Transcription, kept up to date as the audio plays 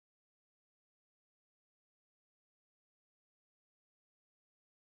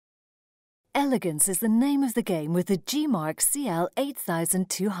Elegance is the name of the game with the Geemarc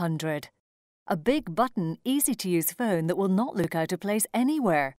CL8200. A big button, easy-to-use phone that will not look out of place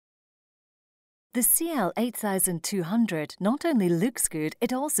anywhere. The CL8200 not only looks good,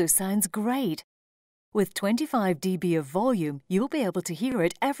 it also sounds great. With 25 dB of volume, you'll be able to hear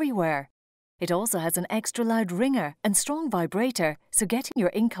it everywhere. It also has an extra loud ringer and strong vibrator, so getting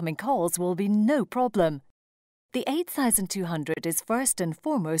your incoming calls will be no problem. The 8200 is first and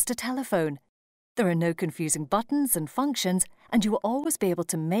foremost a telephone. There are no confusing buttons and functions, and you will always be able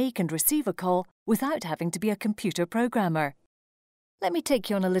to make and receive a call without having to be a computer programmer. Let me take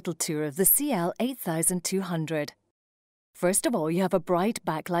you on a little tour of the CL8200. First of all, you have a bright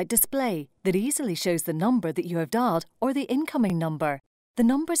backlight display that easily shows the number that you have dialed or the incoming number. The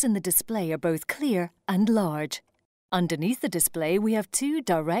numbers in the display are both clear and large. Underneath the display, we have two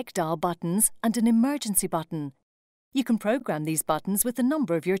direct dial buttons and an emergency button. You can program these buttons with the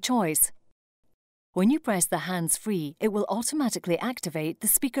number of your choice. When you press the hands-free, it will automatically activate the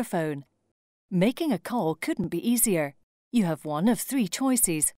speakerphone. Making a call couldn't be easier. You have one of three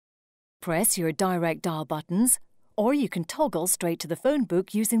choices. Press your direct dial buttons, or you can toggle straight to the phone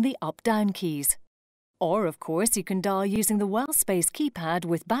book using the up-down keys. Or, of course, you can dial using the well-spaced keypad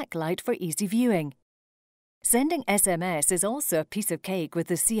with backlight for easy viewing. Sending SMS is also a piece of cake with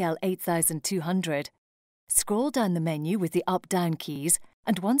the CL8200. Scroll down the menu with the up-down keys,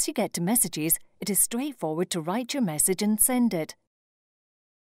 and once you get to Messages, it is straightforward to write your message and send it.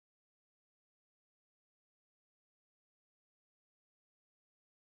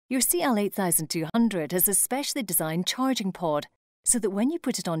 Your CL8200 has a specially designed charging pod, so that when you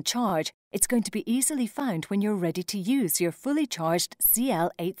put it on charge, it's going to be easily found when you're ready to use your fully charged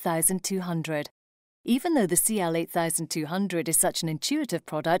CL8200. Even though the CL8200 is such an intuitive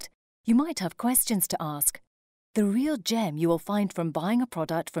product, you might have questions to ask. The real gem you will find from buying a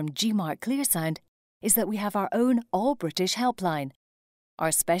product from Geemarc ClearSound is that we have our own all-British helpline.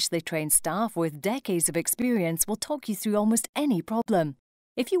 Our specially trained staff with decades of experience will talk you through almost any problem.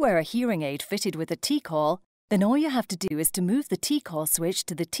 If you wear a hearing aid fitted with a T-call, then all you have to do is to move the T-call switch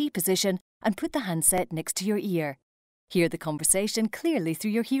to the T position and put the handset next to your ear. Hear the conversation clearly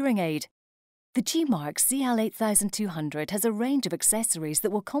through your hearing aid. The Geemarc CL8200 has a range of accessories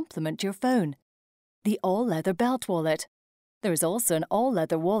that will complement your phone. The all-leather belt wallet. There is also an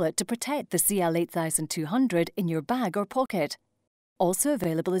all-leather wallet to protect the CL8200 in your bag or pocket. Also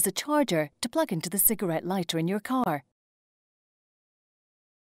available is a charger to plug into the cigarette lighter in your car.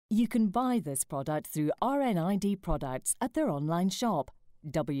 You can buy this product through RNID Products at their online shop,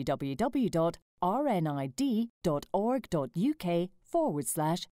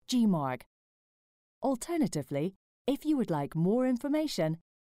 www.rnid.org.uk/Geemarc. Alternatively, if you would like more information,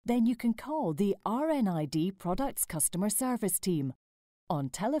 then you can call the RNID Products Customer Service Team on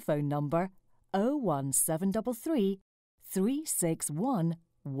telephone number 01733 361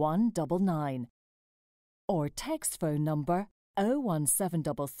 199 or text phone number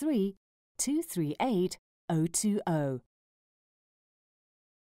 01733 238 020.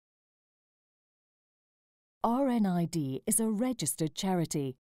 RNID is a registered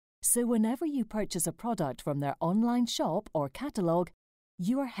charity, so whenever you purchase a product from their online shop or catalogue,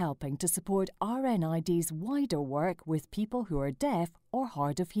 you are helping to support RNID's wider work with people who are deaf or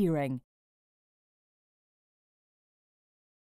hard of hearing.